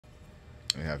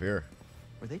We have here.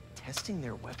 Were they testing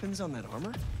their weapons on that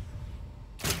armor?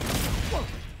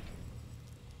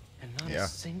 And not a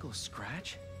single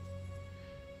scratch?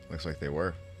 Looks like they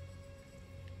were.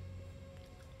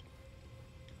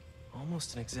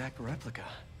 Almost an exact replica.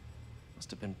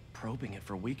 Must have been probing it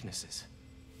for weaknesses.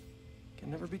 Can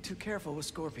never be too careful with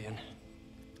Scorpion.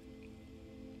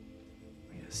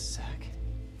 Wait a sec.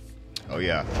 Oh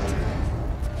yeah.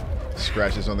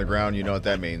 Scratches on the ground, you know what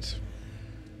that means.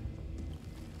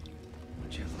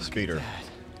 Would you look Speeder. at that?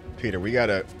 Peter, we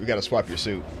gotta swap your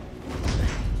suit.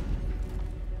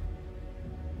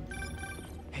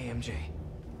 Hey MJ,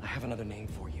 I have another name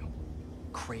for you.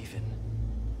 Kraven.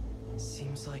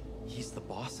 Seems like he's the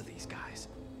boss of these guys.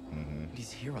 And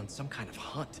he's here on some kind of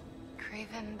hunt.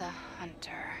 Kraven the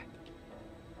Hunter.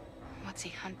 What's he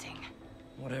hunting?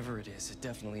 Whatever it is, it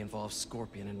definitely involves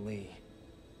Scorpion and Lee.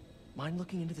 Mind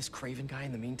looking into this Kraven guy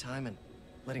in the meantime and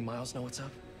letting Miles know what's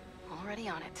up? Already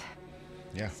on it.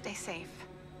 Yeah. Stay safe.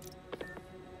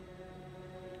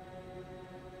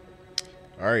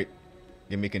 Alright.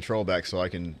 Give me control back so I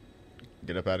can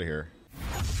get up out of here.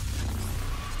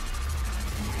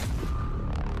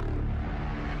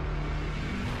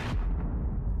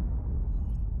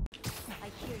 I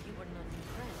hear you were not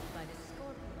impressed by the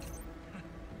Scorpion.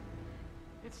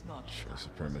 It's not Show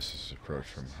supremacist approach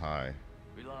from high.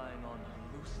 relying on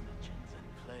hallucinogens and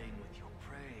playing with your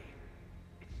prey.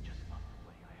 It's just not the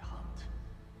way I hunt.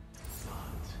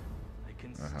 But I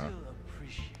can still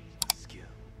appreciate the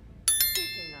skill.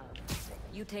 Speaking of,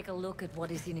 you take a look at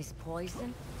what is in his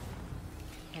poison?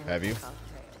 Have you? Cocktail.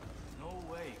 No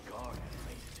way Gargan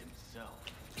made it himself.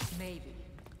 Maybe,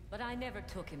 but I never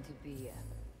took him to be a...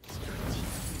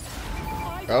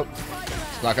 Oh,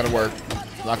 it's not gonna work.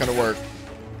 It's not gonna work.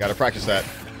 Gotta practice that.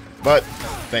 But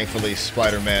thankfully,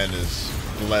 Spider-Man is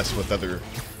blessed with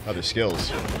other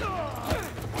skills.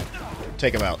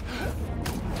 Take him out.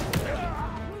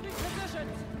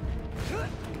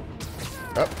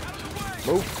 Up.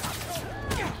 Move.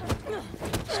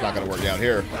 It's not gonna work down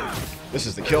here. This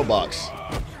is the kill box.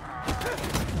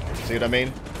 See what I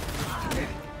mean?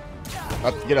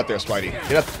 Up, get up there, Spidey.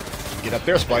 Get up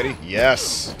there, Spidey.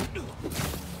 Yes.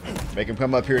 Make him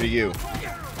come up here to you.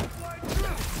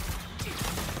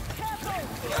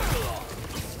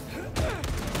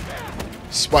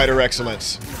 Spider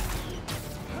excellence.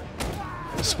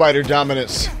 Spider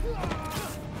dominance.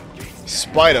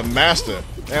 Spider master.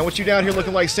 Man, what you down here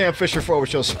looking like Sam Fisher for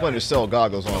with your Splinter Cell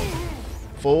goggles on?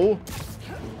 Fool.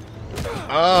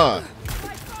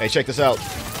 Hey, check this out.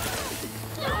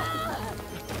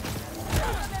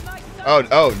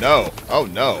 Oh no. Oh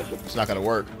no. It's not gonna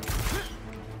work.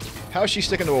 How is she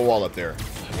sticking to a wall up there?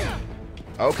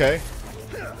 Okay.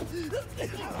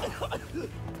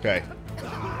 Okay.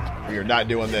 We are not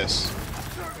doing this.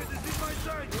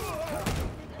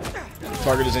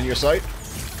 Target is in your sight.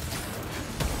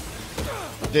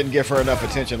 Didn't give her enough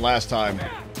attention last time.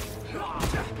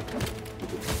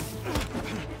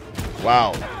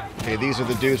 Wow. Okay, these are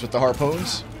the dudes with the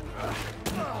harpoons.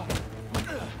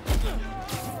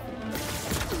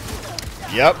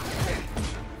 Yep.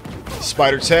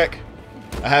 Spider tech.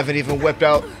 I haven't even whipped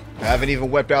out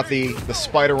the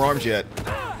spider arms yet.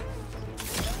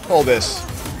 Hold this.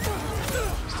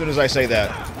 As soon as I say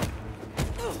that.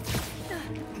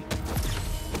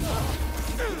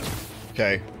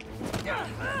 Okay.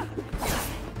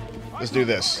 Let's do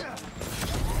this.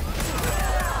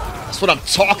 That's what I'm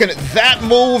talking. That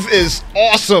move is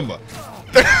awesome.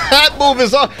 That move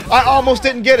is awesome. I almost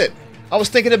didn't get it. I was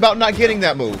thinking about not getting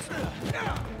that move.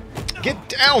 Get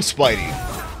down, Spidey.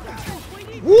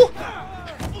 Woo!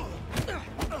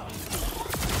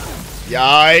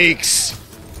 Yikes.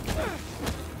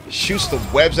 Shoots the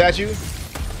webs at you?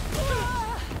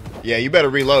 Yeah, you better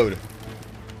reload.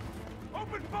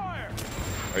 Open fire!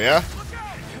 Oh, yeah?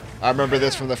 I remember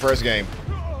this from the first game.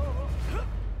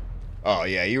 Oh,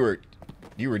 yeah, you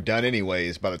were done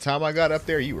anyways. By the time I got up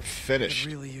there, you were finished.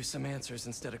 Could really use some answers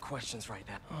instead of questions right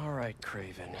now. All right,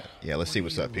 Kraven. Yeah, let's see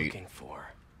what's up, Pete. Looking for?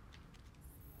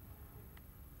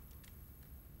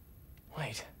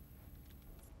 Wait.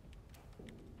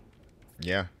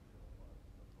 Yeah.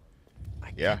 I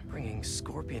Yeah. kept bringing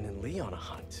Scorpion and Lee on a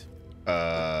hunt.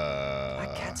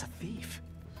 That cat's a thief.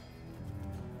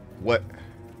 What?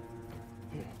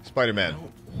 Spider-Man.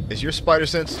 Is your spider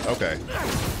sense? Okay.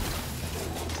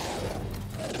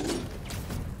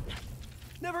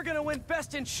 Never gonna win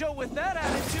best in show with that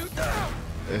attitude.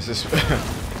 Is this...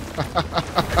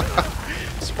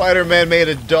 Spider-Man made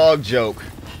a dog joke.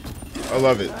 I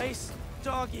love it. Nice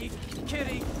doggy,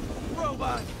 kitty,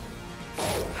 robot.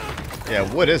 Yeah,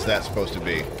 what is that supposed to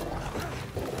be?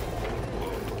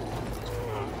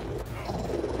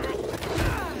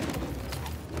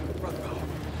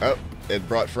 it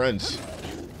brought friends.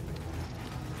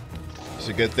 It's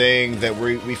a good thing that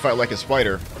we fight like a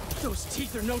spider. Those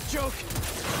teeth are no joke.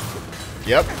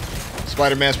 Yep.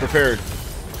 Spider-Man's prepared.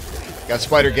 Got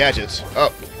spider gadgets.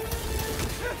 Oh.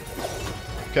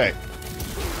 Okay.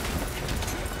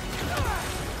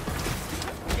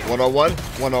 101,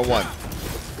 101.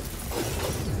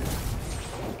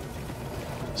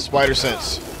 Spider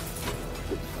sense.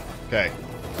 Okay.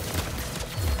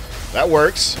 That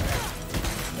works.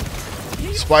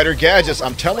 Spider gadgets.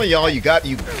 I'm telling y'all, you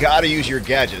gotta use your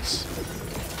gadgets.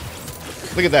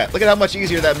 Look at that. Look at how much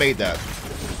easier that made that.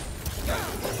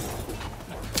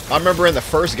 I remember in the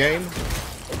first game,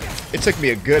 it took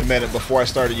me a good minute before I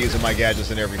started using my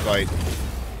gadgets in every fight.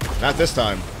 Not this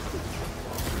time.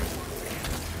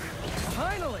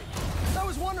 Finally! I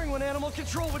was wondering when animal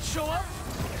control would show up.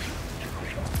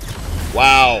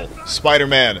 Wow.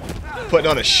 Spider-Man putting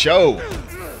on a show.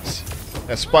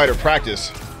 That's spider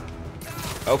practice.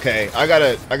 Okay, I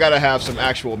gotta have some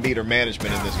actual meter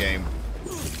management in this game.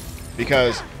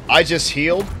 Because I just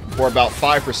healed for about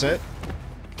 5%,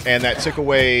 and that took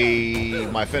away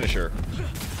my finisher.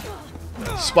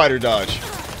 Spider dodge.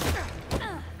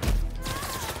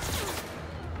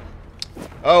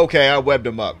 Okay, I webbed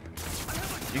him up.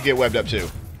 You get webbed up too.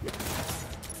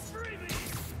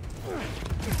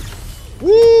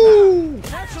 Woo!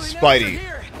 Spidey.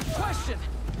 Question: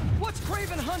 what's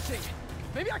Kraven hunting?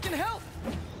 Maybe I can help.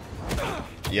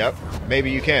 Yep, maybe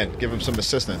you can. Give him some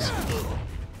assistance.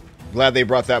 Glad they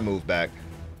brought that move back.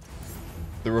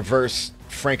 The reverse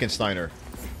Frankensteiner.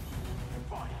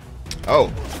 Oh.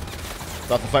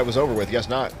 Thought the fight was over with. Guess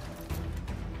not.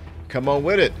 Come on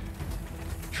with it.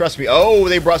 Trust me. Oh,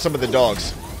 they brought some of the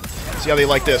dogs. See how they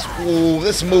like this. Ooh,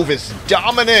 this move is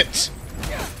dominant.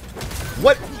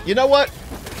 What? You know what?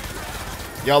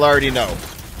 Y'all already know.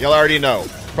 Y'all already know.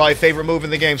 Probably favorite move in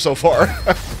the game so far.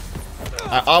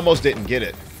 I almost didn't get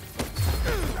it.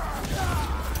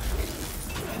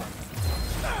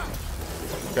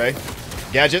 Okay.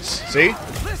 Gadgets. See?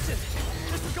 Listen,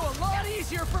 this would go a lot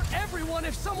easier for everyone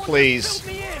if someone Please.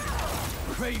 filled me in.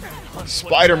 Kraven hunts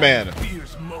Spider-Man. what man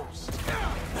fears most.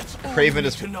 That's all Kraven you need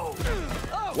is- to know.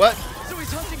 Oh, What? So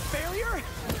he's hunting failure?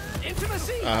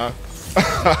 Intimacy?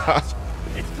 Uh-huh.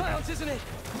 It's clowns, isn't it?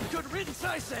 Good riddance,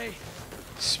 I say.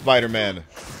 Spider-Man.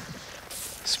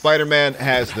 Spider-Man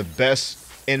has the best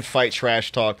in-fight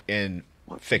trash talk in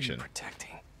fiction. Protecting.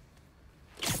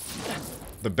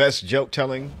 The best joke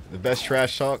telling, the best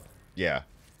trash talk. Yeah.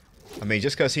 I mean,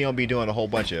 just because he don't be doing a whole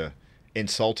bunch of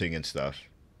insulting and stuff.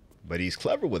 But he's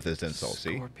clever with his insults,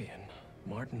 see? Scorpion,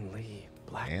 Martin Lee,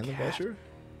 Black And the Cat. Vulture?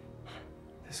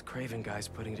 This Kraven guy's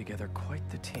putting together quite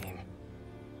the team.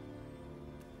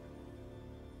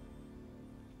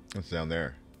 What's down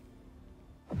there?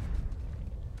 What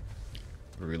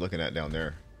are we looking at down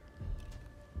there?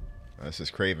 This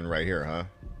is Kraven right here, huh?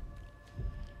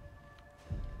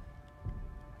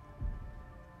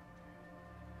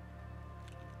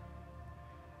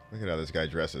 Look at how this guy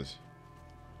dresses.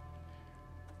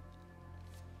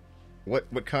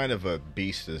 What kind of a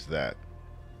beast is that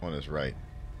on his right?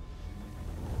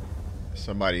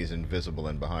 Somebody's invisible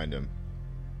and behind him.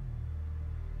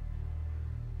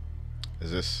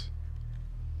 Is this...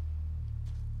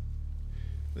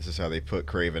 This is how they put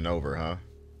Kraven over, huh?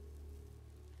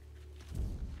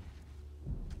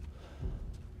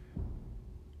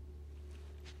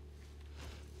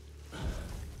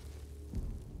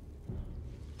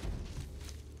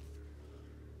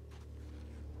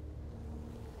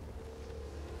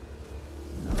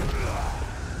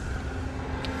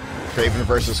 Kraven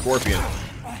versus Scorpion.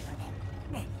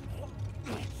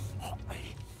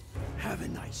 Have a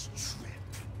nice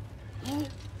trip.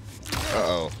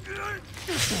 Uh-oh.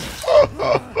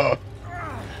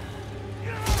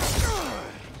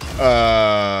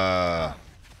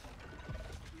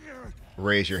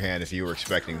 Raise your hand if you were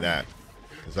expecting that.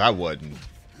 Because I wouldn't.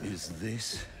 Is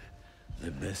this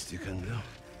the best you can do?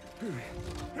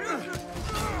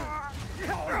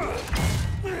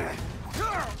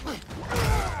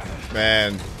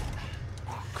 Man.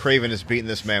 Kraven is beating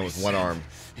this man with one arm.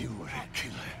 You were a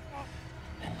killer.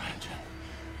 Imagine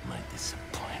my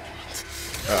disappointment.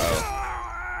 Uh-oh.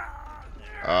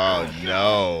 Oh,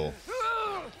 no.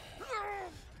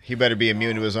 He better be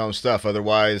immune to his own stuff,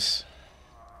 otherwise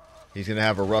he's going to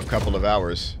have a rough couple of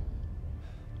hours.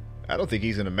 I don't think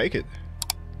he's going to make it.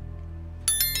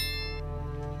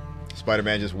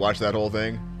 Spider-Man just watched that whole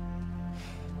thing.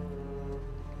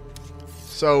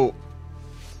 So,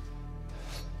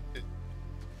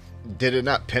 did it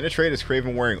not penetrate? Is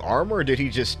Kraven wearing armor, or did he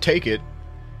just take it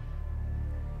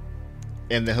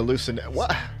and the hallucinate?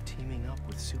 What? Teaming up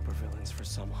with supervillains for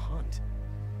some hunt.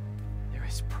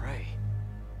 his prey.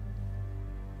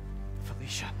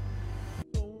 Felicia.